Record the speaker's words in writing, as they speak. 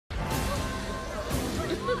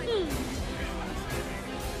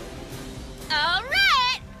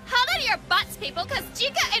people, because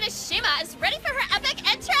Junko Enoshima is ready for her epic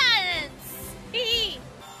entrance! Dig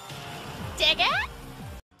it?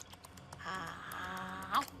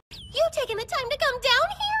 You taking the time to come down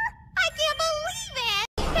here? I can't believe it!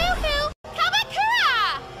 Boo-hoo!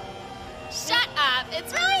 Kamakura! Shut up,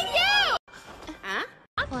 it's really you! Huh?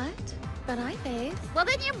 What? But I bathe. Well,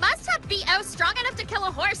 then you must have BO strong enough to kill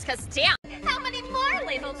a horse, cause damn! How many more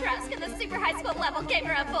lethal thrusts can the super high school level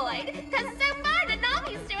gamer avoid? Cause so far,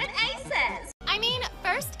 Nanami's doing aces! I mean,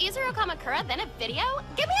 first Izuru Kamakura, then a video?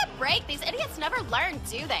 Give me a break, these idiots never learn,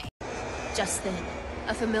 do they? Just then,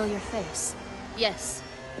 a familiar face. Yes,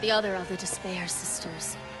 the other of the Despair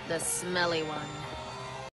sisters. The smelly one.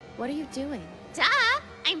 What are you doing? Duh!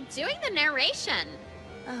 I'm doing the narration.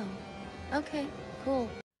 Oh, okay, cool.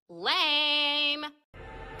 Lame.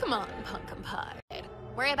 Come on, pumpkin pie.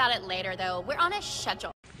 Worry about it later, though. We're on a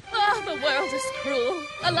schedule. Ah, the world is cruel.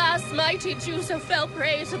 Alas, mighty Juzo fell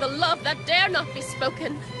prey to the love that dare not be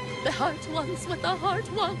spoken. The heart wants what the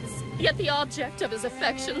heart wants. Yet the object of his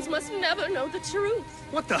affections must never know the truth.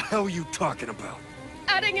 What the hell are you talking about?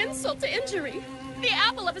 Adding insult to injury. The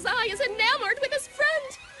apple of his eye is enamored with his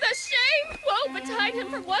friend. The shame woe betide him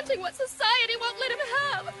for wanting what society won't let him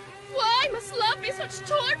have. Why must love be such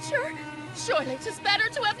torture? Surely 'tis better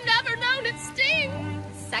to have never known its sting.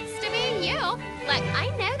 Sucks to be you. Look, I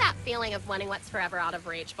know that feeling of wanting what's forever out of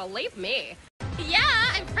reach, believe me.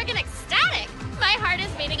 Yeah, I'm friggin' ecstatic. My heart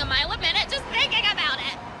is beating a mile a minute just thinking about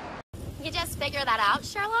it. You just figure that out,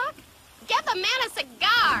 Sherlock? Give the man a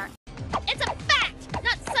cigar. It's a fact,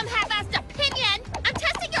 not some half-assed opinion. I'm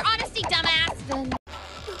testing your honesty, dumbass. Then...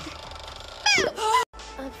 Boo!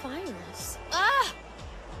 a virus. Ugh.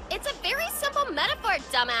 It's a very simple metaphor,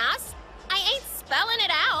 dumbass. I ain't spelling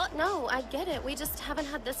it out. No, I get it. We just haven't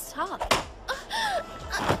had this talk.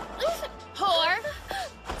 Whore.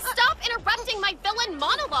 Stop interrupting my villain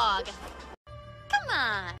monologue. Come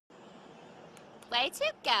on. Way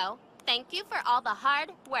to go. Thank you for all the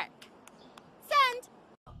hard work. Send.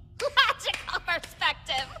 Logical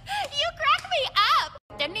perspective. You crack me up.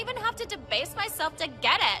 Didn't even have to debase myself to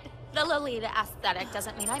get it. The Lolita aesthetic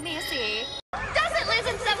doesn't mean I'm easy. Doesn't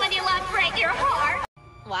losing someone you love break your heart?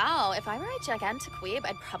 Wow, if I were a gigantic weeb,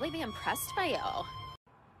 I'd probably be impressed by you.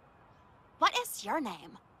 What is your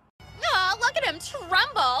name? Oh, look at him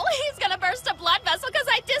tremble. He's gonna burst a blood vessel because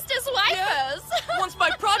I dissed his waifus. Yeah. Once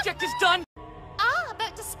my project is done. Ah,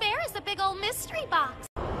 but Despair is the big old mystery box.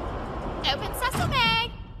 Open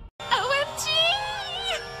sesame. OMG!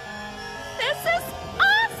 This is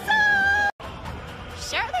awesome!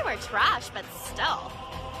 Sure, they were trash, but still.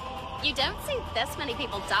 You don't see this many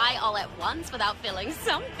people die all at once without feeling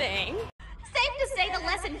something. Safe to say the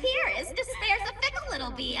lesson here is Despair's a fickle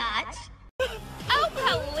little biatch. Oh,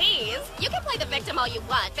 please! You can play the victim all you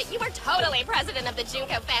want, but you were totally president of the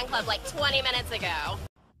Junko fan club like 20 minutes ago.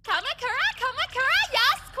 Kamakura, Kamakura,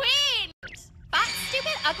 yes, queen! Fat,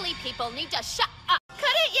 stupid, ugly people need to shut up.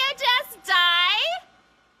 Couldn't you just die?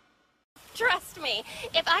 Trust me,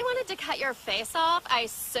 if I wanted to cut your face off, I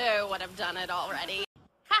so would have done it already.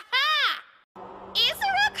 Ha-ha!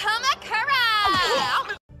 Izuru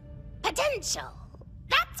Kamakura! Potential.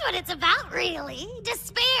 That's what it's about, really.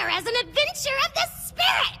 Despair as an adventure of the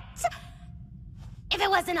spirit. If it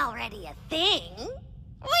wasn't already a thing,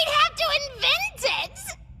 we'd have to invent it.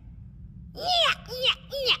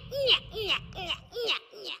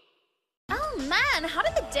 Oh man, how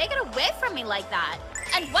did the day get away from me like that?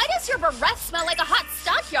 And why does your breath smell like a hot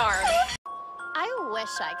stockyard? I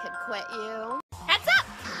wish I could quit you. Heads up!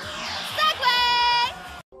 Segway!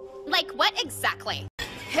 Like what exactly?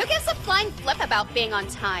 Who gives a flying flip about being on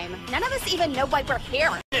time? None of us even know why we're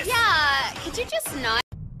here. Yeah, could you just not?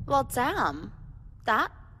 Well, damn.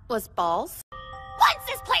 That was balls. Once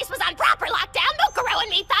this place was on proper lockdown, Mukuro and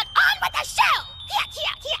me thought on with the show! Yuck,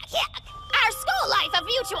 yuck, yuck, yuck! Our school life of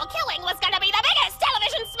mutual killing was gonna be the biggest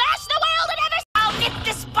television smash the world had ever seen! I'll nip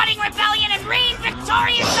this budding rebellion and reign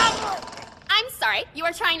victorious over... I'm sorry, you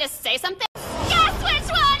were trying to say something? Guess which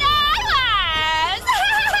one I was!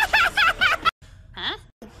 Huh?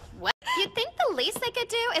 What? You'd think the least they could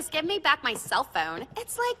do is give me back my cell phone.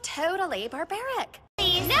 It's like totally barbaric.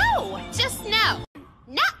 No! Just no.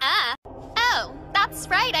 Nuh-uh. Oh, that's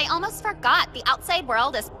right, I almost forgot. The outside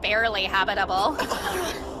world is barely habitable.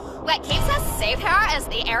 What keeps us safe here is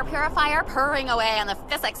the air purifier purring away in the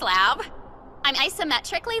physics lab. I'm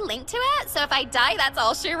isometrically linked to it, so if I die, that's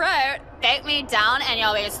all she wrote. Vote me down and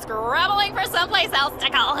you'll be scrabbling for someplace else to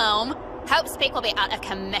call home. Hope's Peak will be out of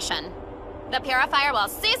commission. The purifier will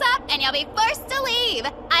seize up and you'll be forced to leave.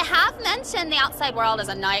 I have mentioned the outside world is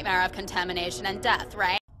a nightmare of contamination and death,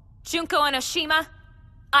 right? Junko Enoshima,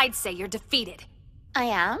 I'd say you're defeated. I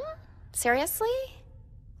am? Seriously?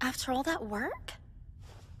 After all that work?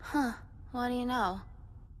 Huh, what do you know?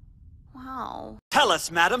 Wow. Tell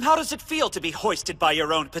us, madam, how does it feel to be hoisted by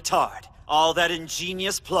your own petard? All that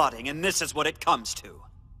ingenious plotting, and this is what it comes to.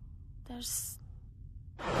 There's...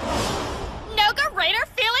 No greater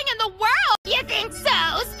feeling in the world! You think so,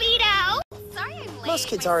 Speedo? Sorry I'm late. Most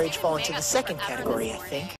kids our age fall into the second category, I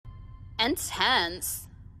think. Intense.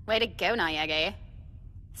 Way to go, Nayegi.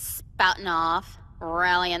 Spouting off,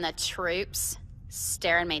 rallying the troops,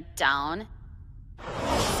 staring me down.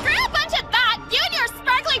 Screw a bunch of that! You and your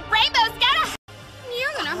sparkly rainbows gotta...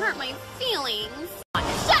 You're gonna hurt my feelings.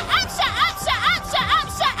 Shut up, shut up, shut up, shut up,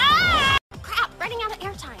 shut up! Crap, running out of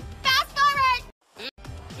airtime. Fast forward!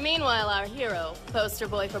 Meanwhile, our hero, poster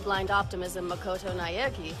boy for blind optimism Makoto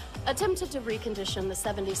Naegi, attempted to recondition the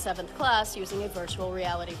 77th class using a virtual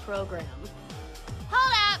reality program.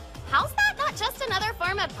 Hold up! How's that not just another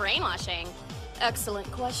form of brainwashing? Excellent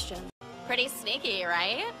question. Pretty sneaky,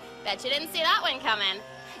 right? Bet you didn't see that one coming.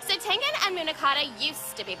 So Tengen and Munakata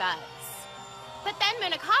used to be buds. But then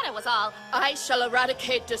Munakata was all, I shall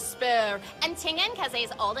eradicate despair. and Tengen, cause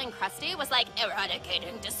he's old and crusty, was like,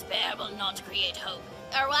 eradicating despair will not create hope.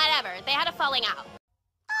 Or whatever, they had a falling out.